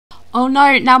Oh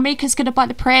no, now Mika's gonna bite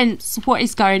the prince. What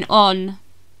is going on?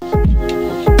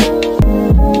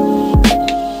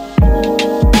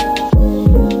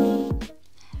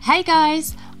 Hey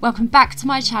guys, welcome back to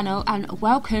my channel and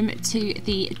welcome to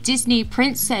the Disney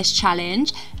Princess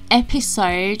Challenge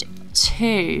episode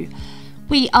 2.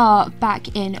 We are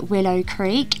back in Willow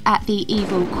Creek at the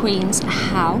Evil Queen's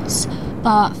house,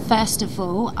 but first of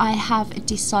all I have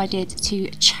decided to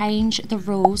change the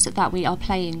rules that we are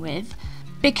playing with,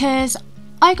 because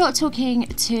I got talking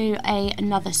to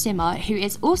another simmer who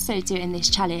is also doing this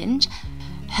challenge.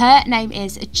 Her name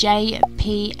is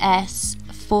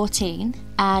JPS14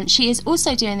 and she is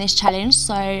also doing this challenge,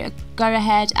 so go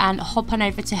ahead and hop on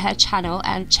over to her channel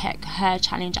and check her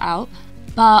challenge out.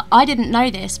 But I didn't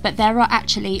know this, but there are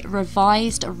actually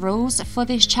revised rules for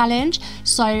this challenge,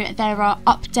 so there are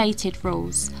updated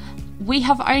rules. We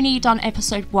have only done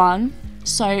episode 1,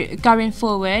 so going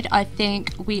forward I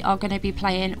think we are going to be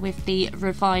playing with the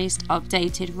revised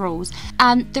updated rules.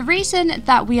 And the reason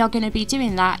that we are going to be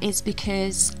doing that is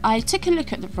because I took a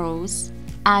look at the rules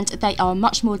and they are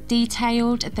much more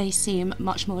detailed, they seem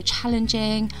much more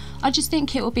challenging. I just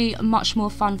think it will be much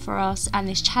more fun for us and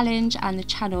this challenge and the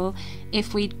channel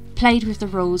if we played with the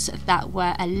rules that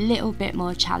were a little bit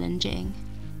more challenging.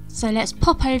 So let's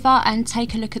pop over and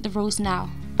take a look at the rules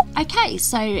now. Okay,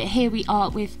 so here we are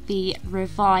with the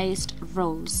revised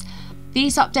rules.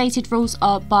 These updated rules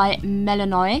are by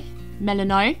Melano.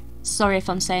 Sorry if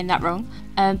I'm saying that wrong,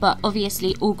 but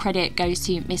obviously all credit goes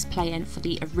to Miss Playin for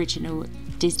the original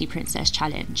Disney Princess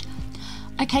Challenge.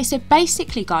 Okay, so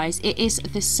basically guys, it is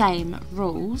the same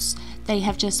rules. They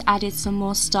have just added some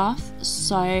more stuff.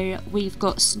 So we've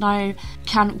got Snow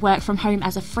can work from home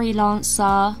as a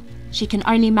freelancer. She can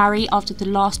only marry after the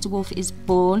last dwarf is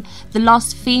born. The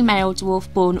last female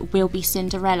dwarf born will be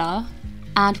Cinderella.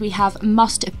 And we have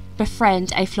must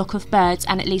befriend a flock of birds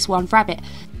and at least one rabbit.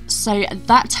 So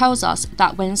that tells us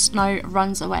that when Snow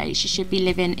runs away, she should be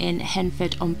living in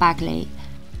Henford on Bagley.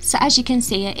 So as you can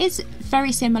see, it is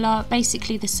very similar,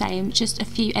 basically the same, just a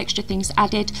few extra things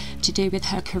added to do with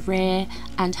her career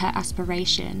and her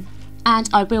aspiration. And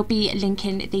I will be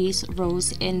linking these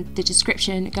rules in the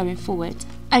description going forward.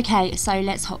 Okay, so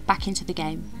let's hop back into the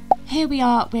game. Here we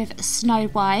are with Snow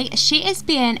White. She is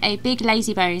being a big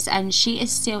lazybones and she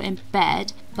is still in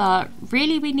bed, but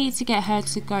really we need to get her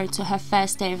to go to her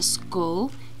first day of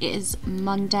school. It is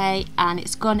Monday and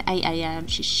it's gone 8 AM.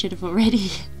 She should have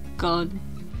already gone.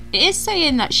 It is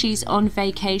saying that she's on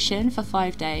vacation for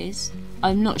 5 days.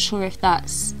 I'm not sure if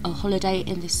that's a holiday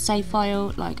in this save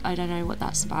file, like I don't know what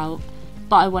that's about,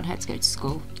 but I want her to go to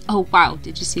school. Oh wow,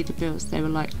 did you see the bills? They were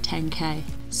like 10k.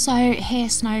 So here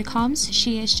Snow comes.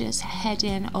 She is just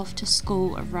heading off to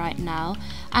school right now,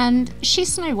 and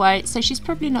she's Snow White, so she's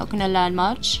probably not going to learn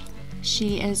much.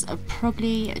 She is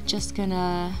probably just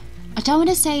gonna, I don't want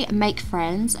to say make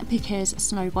friends, because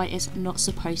Snow White is not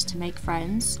supposed to make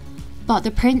friends. But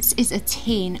the prince is a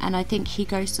teen and I think he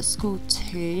goes to school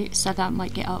too, so that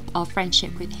might get up our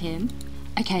friendship with him.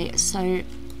 Okay, so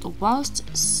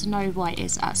whilst Snow White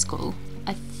is at school,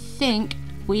 I think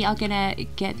we are gonna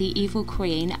get the evil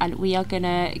queen and we are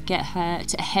gonna get her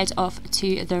to head off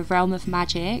to the realm of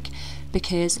magic,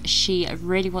 because she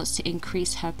really wants to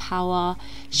increase her power.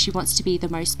 She wants to be the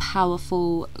most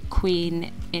powerful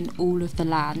queen in all of the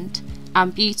land,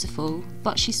 and beautiful,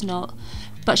 but she's not.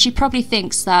 But she probably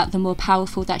thinks that the more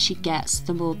powerful that she gets,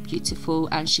 the more beautiful,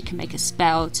 and she can make a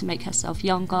spell to make herself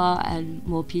younger and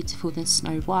more beautiful than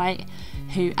Snow White,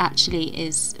 who actually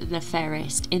is the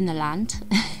fairest in the land.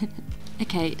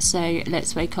 Okay, so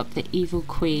let's wake up the evil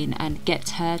queen and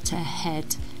get her to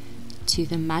head to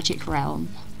the magic realm.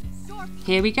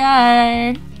 Here we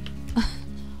go!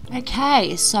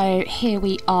 Okay, so here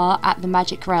we are at the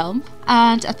magic realm,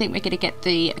 and I think we're going to get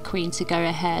the queen to go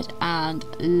ahead and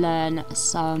learn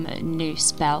some new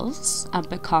spells and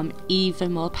become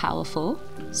even more powerful.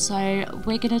 So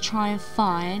we're going to try and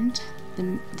find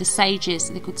the sages.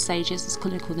 They're called sages, it's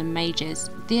going to call them mages.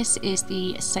 This is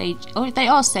the sage, oh they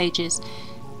are sages.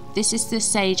 This is the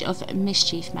sage of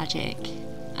mischief magic,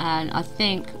 and I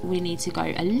think we need to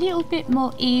go a little bit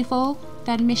more evil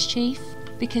than mischief,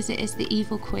 because it is the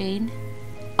evil queen.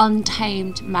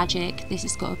 Untamed magic, this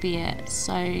has got to be it.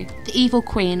 So the evil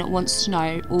queen wants to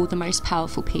know all the most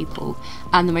powerful people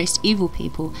and the most evil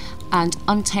people, and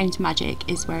untamed magic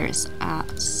is where it's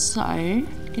at. So I'm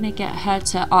gonna get her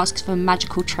to ask for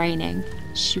magical training.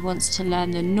 She wants to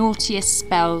learn the naughtiest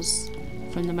spells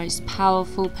from the most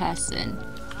powerful person.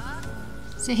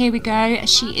 So here we go,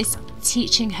 she is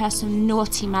teaching her some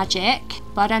naughty magic,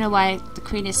 but I don't know why the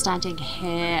queen is standing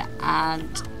here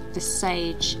and the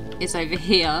sage is over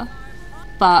here.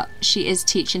 but she is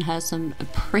teaching her some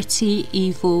pretty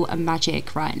evil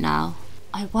magic right now.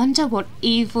 I wonder what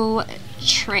evil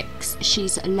tricks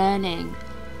she's learning,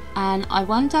 and I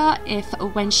wonder if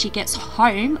when she gets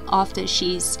home after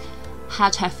she's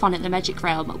had her fun at the magic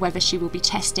realm, whether she will be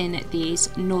testing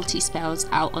these naughty spells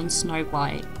out on Snow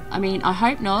White. I mean, I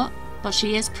hope not, but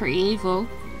she is pretty evil,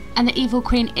 and the evil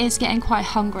queen is getting quite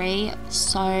hungry,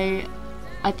 so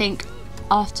I think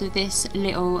after this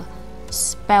little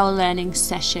spell learning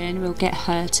session we'll get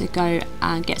her to go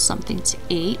and get something to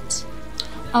eat.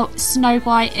 Oh, Snow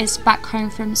White is back home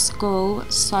from school,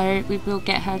 so we will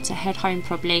get her to head home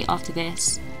probably after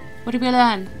this. What did we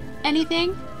learn?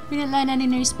 Anything? We didn't learn any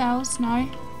new spells, no?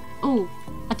 Oh,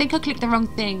 I think I clicked the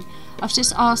wrong thing. I've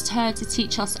just asked her to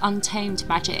teach us untamed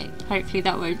magic. Hopefully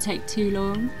that won't take too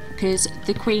long, because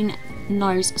the queen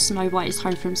knows Snow White is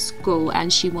home from school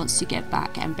and she wants to get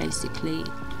back and basically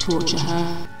torture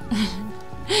her.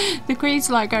 The queen's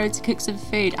like going to cook some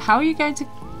food. How are you going to...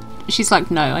 She's like,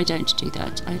 no, I don't do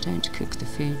that. I don't cook the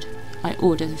food. I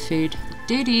order the food.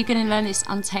 Dude, are you going to learn this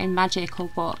untamed magic or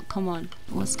what? Come on.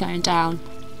 What's going down?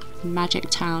 Magic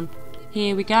Town.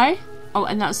 Here we go. Oh,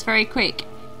 and that was very quick.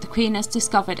 The queen has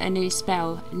discovered a new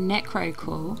spell.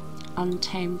 Necrocall.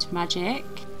 Untamed magic.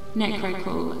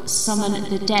 Necrocall. Summon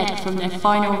the dead from their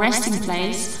final resting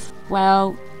place.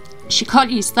 Well, she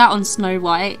can't use that on Snow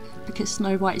White, because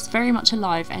Snow White is very much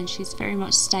alive and she's very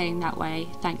much staying that way.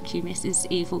 Thank you, Mrs.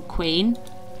 Evil Queen.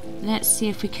 Let's see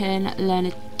if we can learn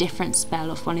a different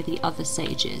spell off one of the other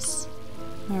sages.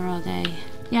 Where are they?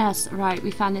 Yes, right,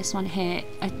 we found this one here.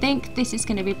 I think this is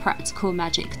going to be practical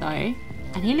magic though.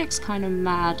 And he looks kind of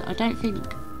mad. I don't think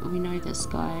we know this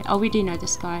guy. Oh, we do know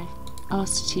this guy.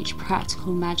 Asked to teach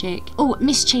practical magic. Oh,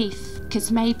 mischief,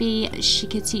 because maybe she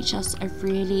could teach us a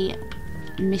really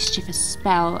mischievous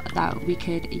spell that we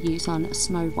could use on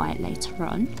Snow White later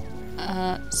on.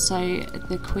 So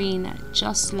the queen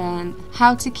just learned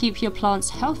how to keep your plants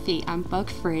healthy and bug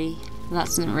free. That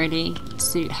doesn't really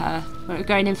suit her. But we're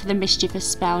going in for the mischievous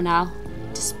spell now.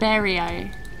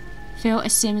 Desperio. Fill a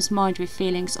sim's mind with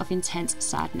feelings of intense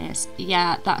sadness.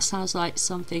 Yeah, that sounds like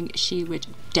something she would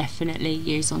definitely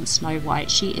use on Snow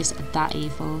White. She is that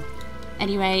evil.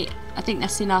 Anyway, I think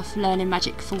that's enough learning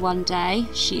magic for one day.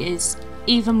 She is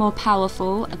even more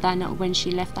powerful than when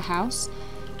she left the house.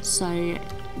 So,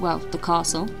 well, the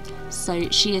castle. So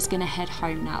she is going to head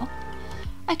home now.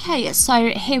 Okay, so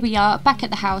here we are back at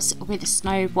the house with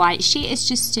Snow White. She is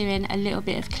just doing a little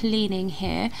bit of cleaning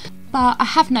here, but I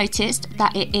have noticed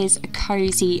that it is a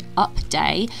cozy up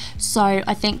day, so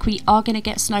I think we are going to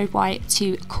get Snow White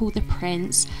to call the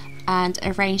prince and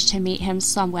arrange to meet him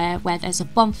somewhere where there's a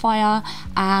bonfire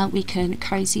and we can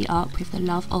cozy up with the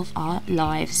love of our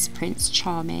lives, Prince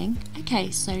Charming.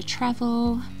 Okay, so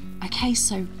travel. Okay,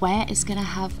 so where is going to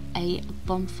have a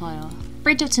bonfire?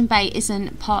 Bridleton Bay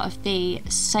isn't part of the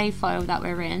save file that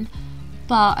we're in,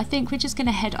 but I think we're just going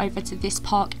to head over to this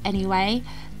park anyway,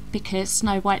 because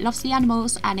Snow White loves the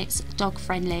animals and it's dog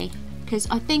friendly. Because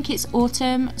I think it's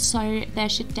autumn, so there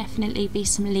should definitely be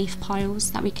some leaf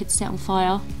piles that we could set on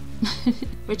fire.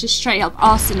 We're just straight up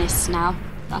arsonists now.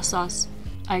 That's us.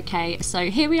 Okay, so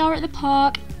here we are at the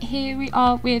park. Here we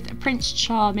are with Prince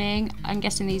Charming. I'm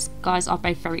guessing these guys are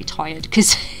both very tired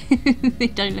because they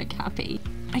don't look happy.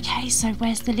 Okay, so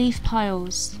where's the leaf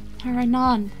piles? There are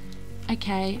none.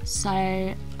 Okay, so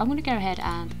I'm going to go ahead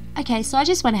and... Okay, so I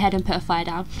just went ahead and put a fire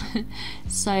down.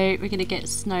 So we're going to get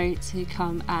Snow to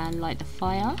come and light the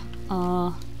fire.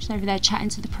 Oh, she's over there chatting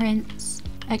to the prince.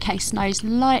 Okay, Snow's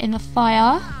lighting the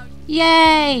fire.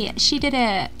 Yay! She did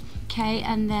it. Okay,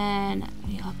 and then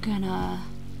we are gonna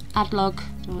add log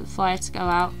for the fire to go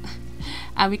out.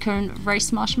 And we can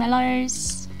roast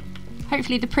marshmallows.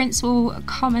 Hopefully the prince will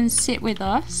come and sit with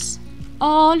us.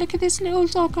 Oh, look at this little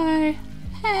doggo.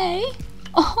 Hey.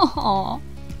 Oh,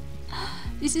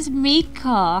 this is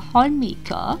Mika. Hi,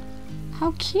 Mika.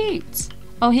 How cute.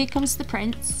 Oh, here comes the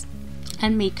prince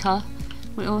and Mika.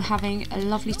 We're all having a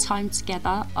lovely time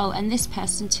together. Oh, and this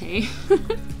person too.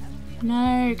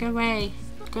 No, go away.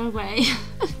 Go away.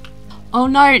 Oh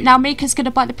no, now Mika's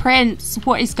gonna bite the prince.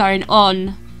 What is going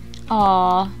on?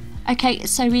 Aww. Okay,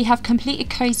 so we have completed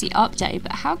cozy update,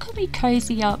 but how can we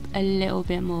cozy up a little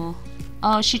bit more?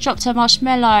 Oh, she dropped her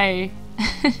marshmallow.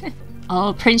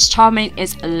 Oh, Prince Charming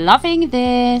is loving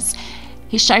this.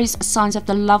 He shows signs of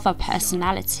the lover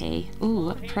personality.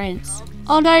 Ooh, Prince.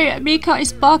 Oh no, Mika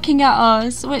is barking at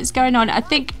us. What's going on? I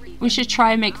think we should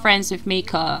try and make friends with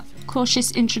Mika.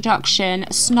 Cautious introduction.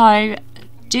 Snow,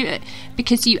 do it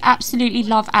because you absolutely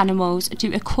love animals.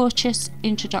 Do a cautious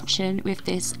introduction with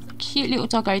this cute little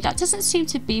doggo that doesn't seem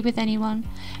to be with anyone.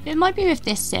 It might be with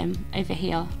this sim over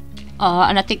here.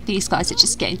 And I think these guys are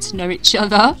just getting to know each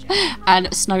other,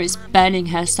 and Snow is burning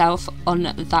herself on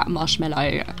that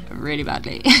marshmallow really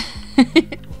badly.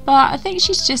 But I think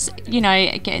she's just, you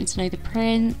know, getting to know the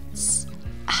prince,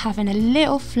 having a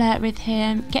little flirt with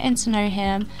him, getting to know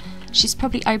him. She's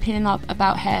probably opening up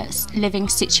about her living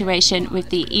situation with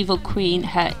the evil queen,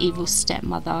 her evil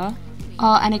stepmother.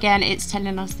 Oh, and again, it's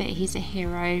telling us that he's a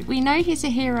hero. We know he's a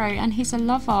hero and he's a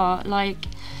lover. Like,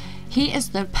 he is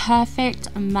the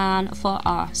perfect man for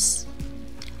us.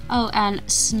 Oh, and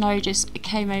Snow just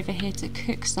came over here to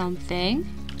cook something,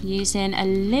 using a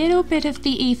little bit of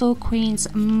the evil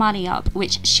queen's money up,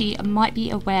 which she might be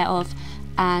aware of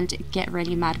and get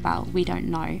really mad about. We don't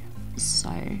know. So,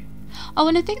 oh,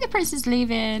 and I think the prince is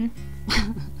leaving.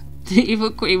 The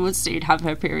evil queen will soon have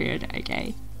her period,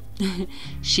 okay?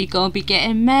 She gonna be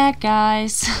getting mad,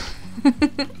 guys.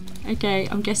 Okay,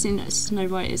 I'm guessing Snow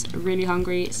White is really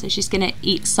hungry, so she's gonna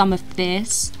eat some of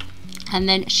this, and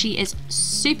then she is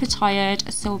super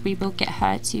tired, so we will get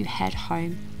her to head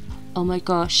home. Oh my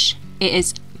gosh, it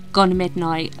is gone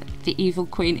midnight. The evil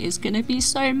queen is gonna be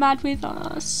so mad with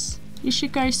us. You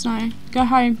should go, Snow. Go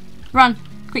home. Run,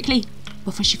 quickly,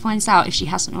 before she finds out, if she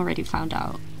hasn't already found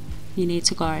out. You need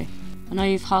to go. I know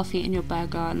you've half eaten your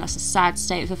burger, and that's a sad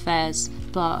state of affairs,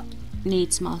 but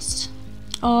needs must.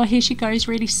 Oh, here she goes,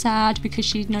 really sad, because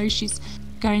she knows she's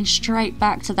going straight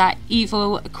back to that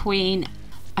evil queen.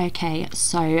 Okay,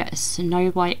 so Snow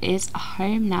White is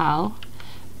home now,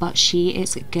 but she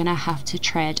is gonna have to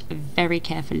tread very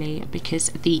carefully because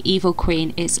the evil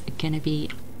queen is gonna be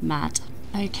mad.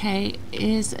 Okay,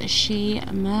 is she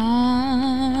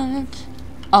mad?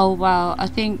 Oh wow, I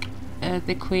think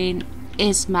the queen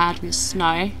is mad with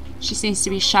Snow. She seems to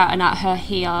be shouting at her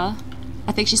here.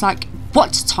 I think she's like,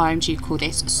 what time do you call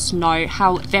this, Snow?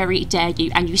 How very dare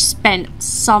you? And you spent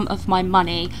some of my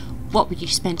money. What were you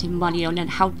spending money on, and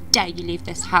how dare you leave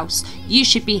this house? You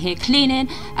should be here cleaning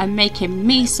and making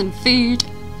me some food.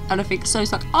 And I think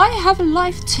Snow's like, I have a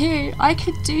life too. I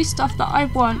could do stuff that I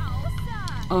want.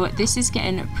 Oh, this is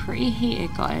getting pretty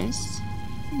heated, guys.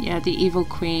 Yeah, the evil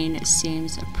queen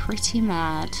seems pretty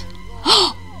mad.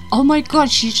 Oh my god,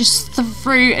 she just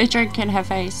threw a drink in her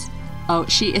face. Oh,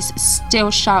 she is still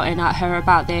shouting at her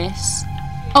about this.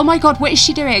 Oh my god, what is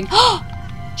she doing?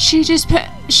 She just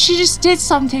did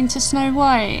something to Snow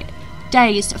White.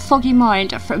 Dazed, foggy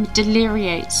mind from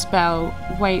deliriate spell.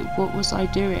 Wait, what was I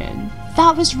doing?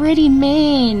 That was really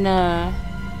mean.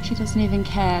 She doesn't even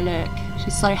care, look.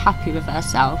 She's so happy with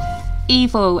herself.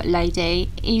 Evil, lady,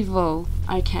 evil.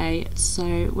 Okay,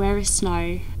 so where is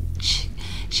Snow?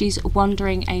 She's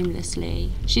wandering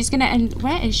aimlessly. She's gonna end,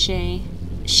 where is she?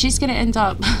 She's gonna end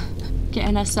up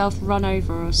getting herself run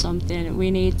over or something.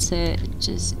 We need to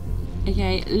just,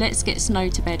 okay, let's get Snow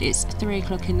to bed. It's 3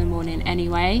 o'clock in the morning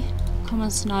anyway. Come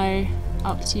on, Snow,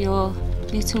 up to your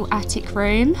little attic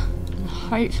room. And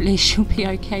hopefully she'll be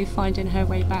okay finding her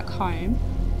way back home.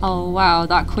 Oh wow,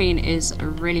 that queen is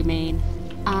really mean.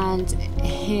 And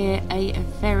here a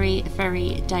very,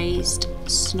 very dazed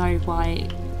Snow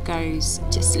White goes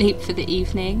to sleep for the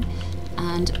evening,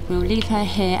 and we'll leave her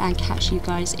here and catch you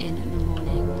guys in the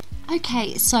morning.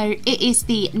 Okay, so it is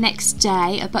the next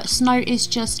day, but Snow is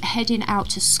just heading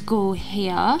out to school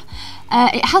here.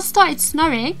 It has started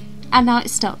snowing and now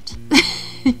it's stopped.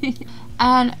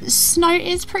 And Snow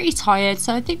is pretty tired,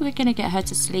 so I think we're gonna get her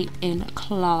to sleep in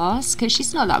class because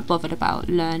she's not that bothered about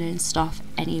learning stuff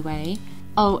anyway.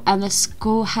 Oh, and the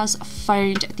school has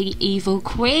phoned the evil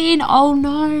queen. Oh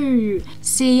no!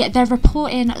 See, they're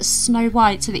reporting Snow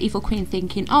White to the evil queen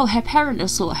thinking, oh, her parent will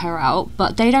sort her out,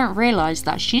 but they don't realise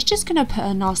that she's just gonna put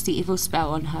a nasty evil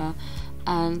spell on her.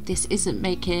 And this isn't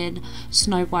making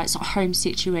Snow White's home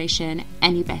situation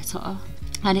any better.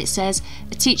 And it says,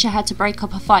 a teacher had to break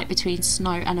up a fight between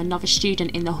Snow and another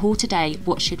student in the hall today.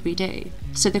 What should we do?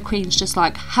 So the queen's just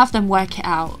like, have them work it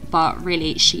out. But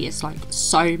really, she is like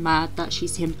so mad that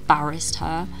she's embarrassed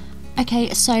her.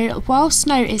 Okay, so while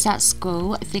Snow is at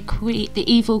school, the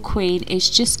evil queen is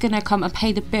just gonna come and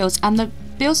pay the bills. And the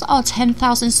bills are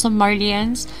 10,000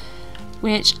 simoleons,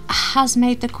 which has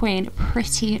made the queen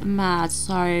pretty mad.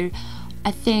 So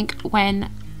I think when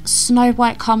Snow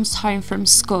White comes home from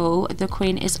school, the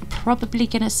queen is probably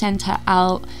going to send her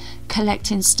out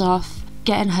collecting stuff,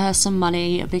 getting her some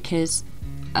money, because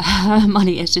her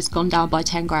money has just gone down by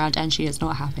 10 grand and she is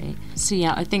not happy. So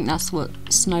yeah, I think that's what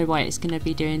Snow White is going to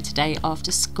be doing today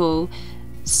after school.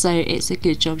 So it's a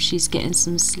good job she's getting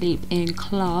some sleep in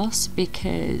class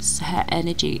because her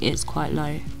energy is quite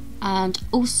low. And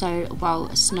also,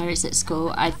 while Snow is at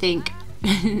school, I think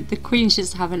the queen's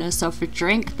just having herself a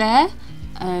drink there.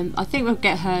 I think we'll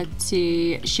get her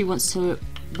to, she wants to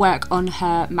work on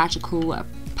her magical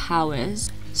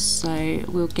powers. So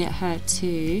we'll get her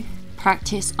to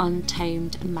practice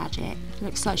untamed magic.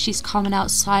 Looks like she's coming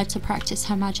outside to practice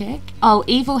her magic. Oh,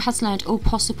 Evil has learned all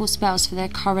possible spells for their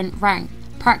current rank.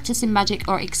 Practicing magic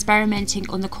or experimenting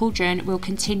on the cauldron will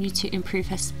continue to improve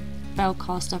her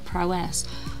spellcaster prowess.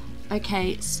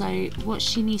 Okay, so what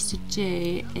she needs to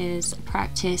do is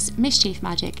practice mischief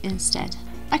magic instead.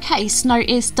 Okay, Snow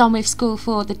is done with school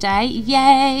for the day.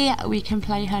 Yay! We can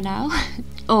play her now.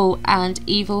 Oh, and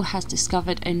Evil has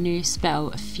discovered a new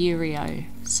spell, Furio.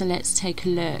 So let's take a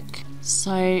look.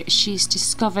 So she's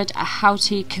discovered how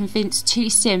to convince two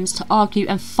Sims to argue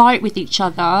and fight with each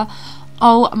other.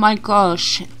 Oh my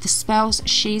gosh, the spells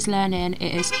she's learning,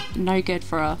 it is no good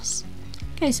for us.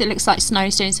 Okay, so it looks like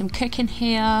Snow's doing some cooking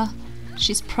here.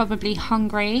 She's probably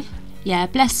hungry. Yeah,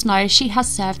 bless Snow, she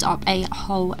has served up a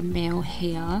whole meal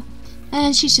here.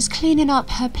 And she's just cleaning up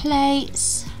her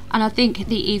plates. And I think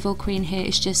the Evil Queen here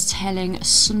is just telling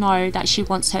Snow that she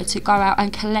wants her to go out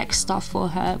and collect stuff for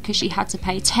her because she had to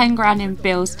pay 10 grand in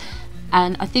bills.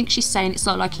 And I think she's saying it's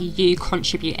not like you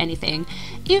contribute anything,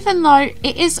 even though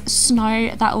it is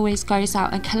Snow that always goes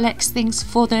out and collects things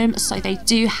for them, so they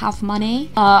do have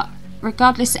money. But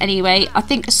regardless anyway, I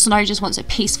think Snow just wants a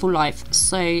peaceful life,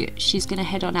 so she's gonna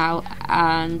head on out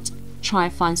and try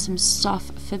and find some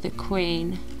stuff for the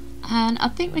Queen. And I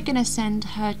think we're gonna send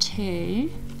her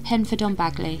to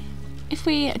Henford-on-Bagley. If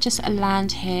we just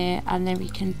land here and then we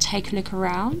can take a look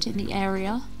around in the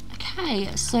area. Okay,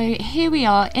 so here we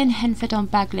are in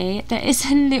Henford-on-Bagley. There is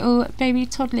a little baby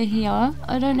toddler here.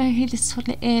 I don't know who this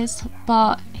toddler is,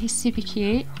 but he's super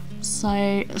cute.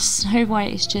 So Snow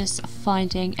White is just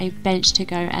finding a bench to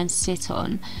go and sit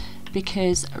on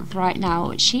because right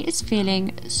now she is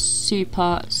feeling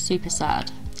super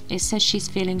sad. It says she's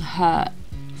feeling hurt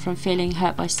from feeling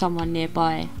hurt by someone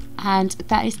nearby, and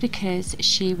that is because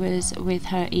she was with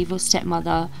her evil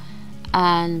stepmother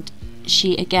and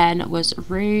she again was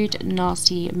rude,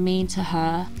 nasty, mean to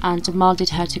her and demanded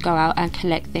her to go out and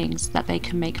collect things that they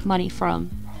can make money from.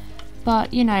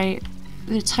 But you know,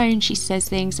 the tone she says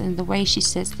things and the way she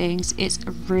says things, it's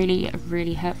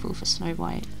really hurtful for Snow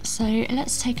White. So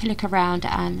let's take a look around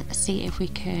and see if we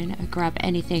can grab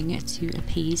anything to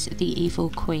appease the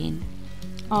Evil Queen.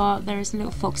 Oh, there is a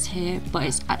little fox here, but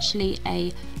it's actually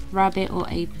a rabbit or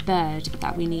a bird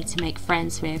that we need to make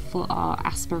friends with for our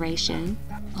aspiration.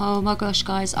 Oh my gosh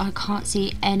guys, I can't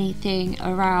see anything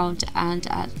around, and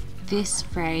at this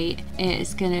rate it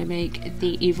is gonna make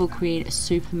the Evil Queen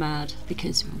super mad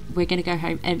because we're gonna go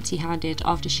home empty-handed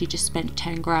after she just spent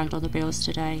 10 grand on the bills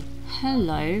today.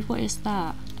 Hello, what is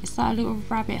that? Is that a little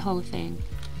rabbit hole thing?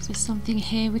 Is there something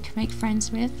here we can make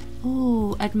friends with?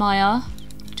 Oh, admire,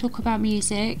 talk about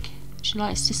music, she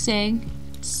likes to sing,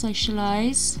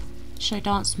 socialise, show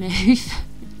dance move.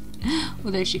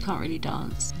 Although she can't really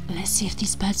dance. Let's see if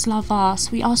these birds love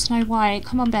us. We are Snow White.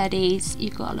 Come on birdies,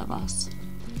 you gotta love us.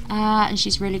 And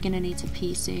she's really gonna need to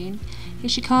pee soon. Here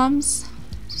she comes.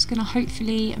 She's gonna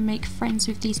hopefully make friends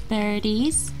with these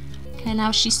birdies. Okay, now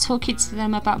she's talking to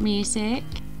them about music.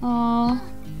 Oh,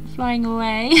 flying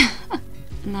away.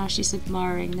 Now she's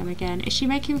admiring them again. Is she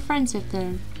making friends with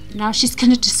them? Now she's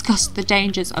gonna discuss the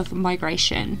dangers of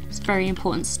migration. It's very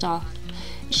important stuff.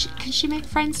 Can she make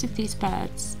friends with these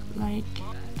birds? Like,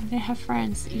 are they her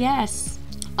friends? Yes.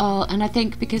 Oh, and I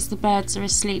think because the birds are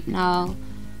asleep now,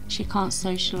 she can't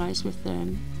socialise with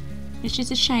them, which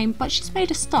is a shame, but she's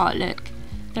made a start. Look,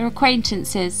 they're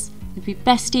acquaintances. They'll be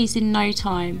besties in no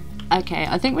time. Okay,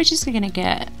 I think we're just gonna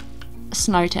get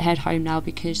Snow to head home now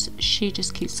because she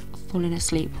just keeps falling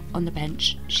asleep on the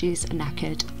bench. She's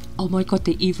knackered. Oh my god,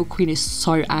 the Evil Queen is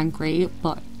so angry,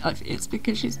 but it's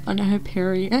because she's on her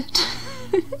period.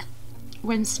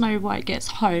 When Snow White gets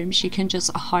home, she can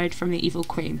just hide from the Evil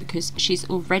Queen because she's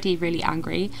already really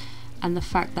angry, and the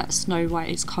fact that Snow White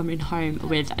is coming home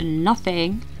with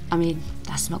nothing, I mean,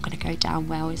 that's not going to go down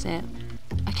well, is it?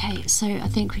 Okay, so I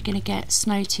think we're going to get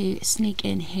Snow to sneak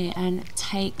in here and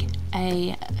take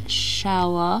a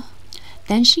shower.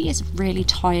 Then she is really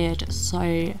tired, so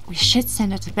we should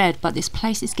send her to bed, but this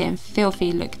place is getting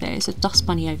filthy. Look, there's a dust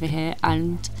bunny over here,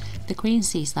 and the Queen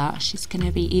sees that. She's going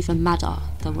to be even madder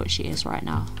than what she is right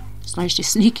now. Snow's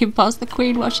just sneaking past the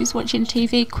Queen while she's watching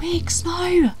TV. Quick,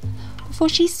 Snow, before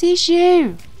she sees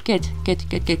you. Good.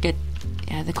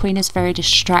 Yeah, the Queen is very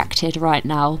distracted right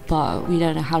now, but we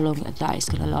don't know how long that is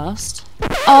going to last.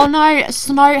 Oh no,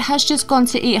 Snow has just gone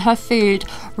to eat her food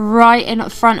right in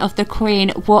front of the Queen.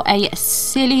 What a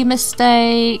silly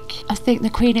mistake. I think the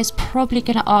Queen is probably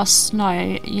going to ask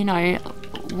Snow, you know,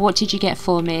 what did you get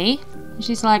for me? And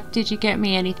she's like, did you get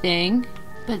me anything?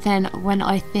 But then when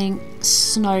I think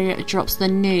Snow drops the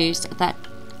news that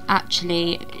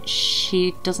actually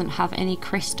she doesn't have any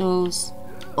crystals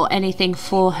or anything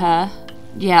for her,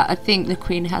 yeah, I think the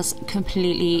Queen has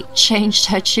completely changed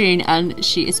her tune and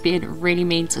she is being really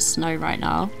mean to Snow right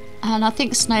now. And I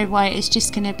think Snow White is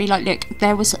just going to be like, look,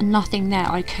 there was nothing there.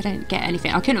 I couldn't get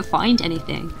anything. I couldn't find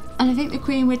anything. And I think the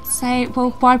Queen would say,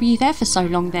 well, why were you there for so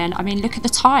long then? I mean, look at the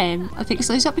time. I think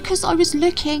Snow's like, because I was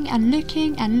looking and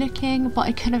looking and looking, but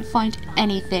I couldn't find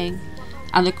anything.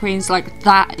 And the Queen's like,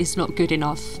 that is not good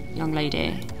enough, young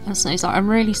lady. And Snow's like, I'm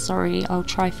really sorry. I'll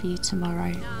try for you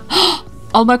tomorrow.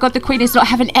 Oh my god, the Queen is not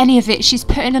having any of it. She's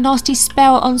putting a nasty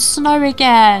spell on Snow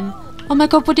again. Oh my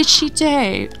god, what did she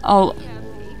do? Oh,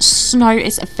 Snow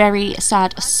is very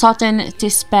sad. Sudden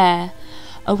despair.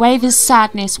 A wave of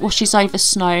sadness washes over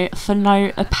Snow for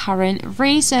no apparent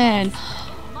reason.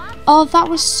 Oh, that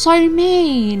was so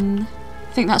mean.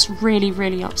 I think that's really,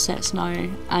 really upset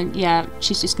Snow. And yeah,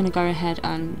 she's just going to go ahead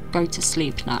and go to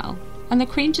sleep now. And the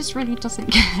Queen just really doesn't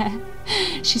care.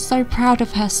 She's so proud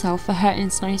of herself for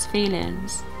hurting Snow's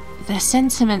feelings. Their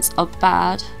sentiments are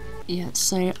bad. Yeah,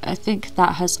 so I think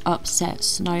that has upset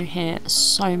Snow here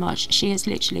so much. She is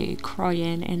literally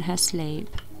crying in her sleep.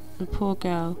 The poor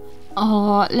girl.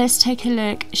 Oh, let's take a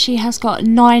look. She has got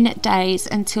 9 days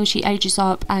until she ages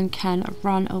up and can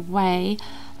run away.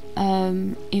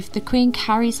 If the Queen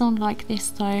carries on like this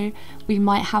though, we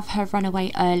might have her run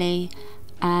away early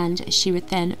and she would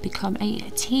then become a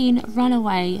teen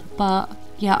runaway. But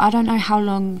yeah, I don't know how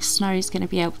long Snow is going to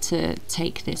be able to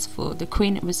take this for. The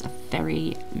Queen was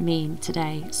very mean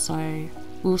today, so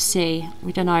we'll see.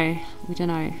 We don't know. We don't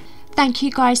know. Thank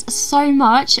you guys so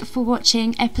much for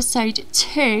watching episode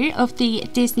 2 of the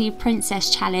Disney Princess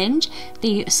Challenge,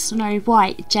 the Snow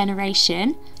White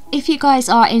generation. If you guys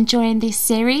are enjoying this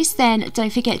series, then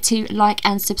don't forget to like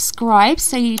and subscribe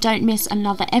so you don't miss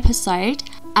another episode.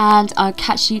 And I'll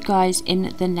catch you guys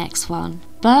in the next one.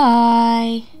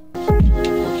 Bye!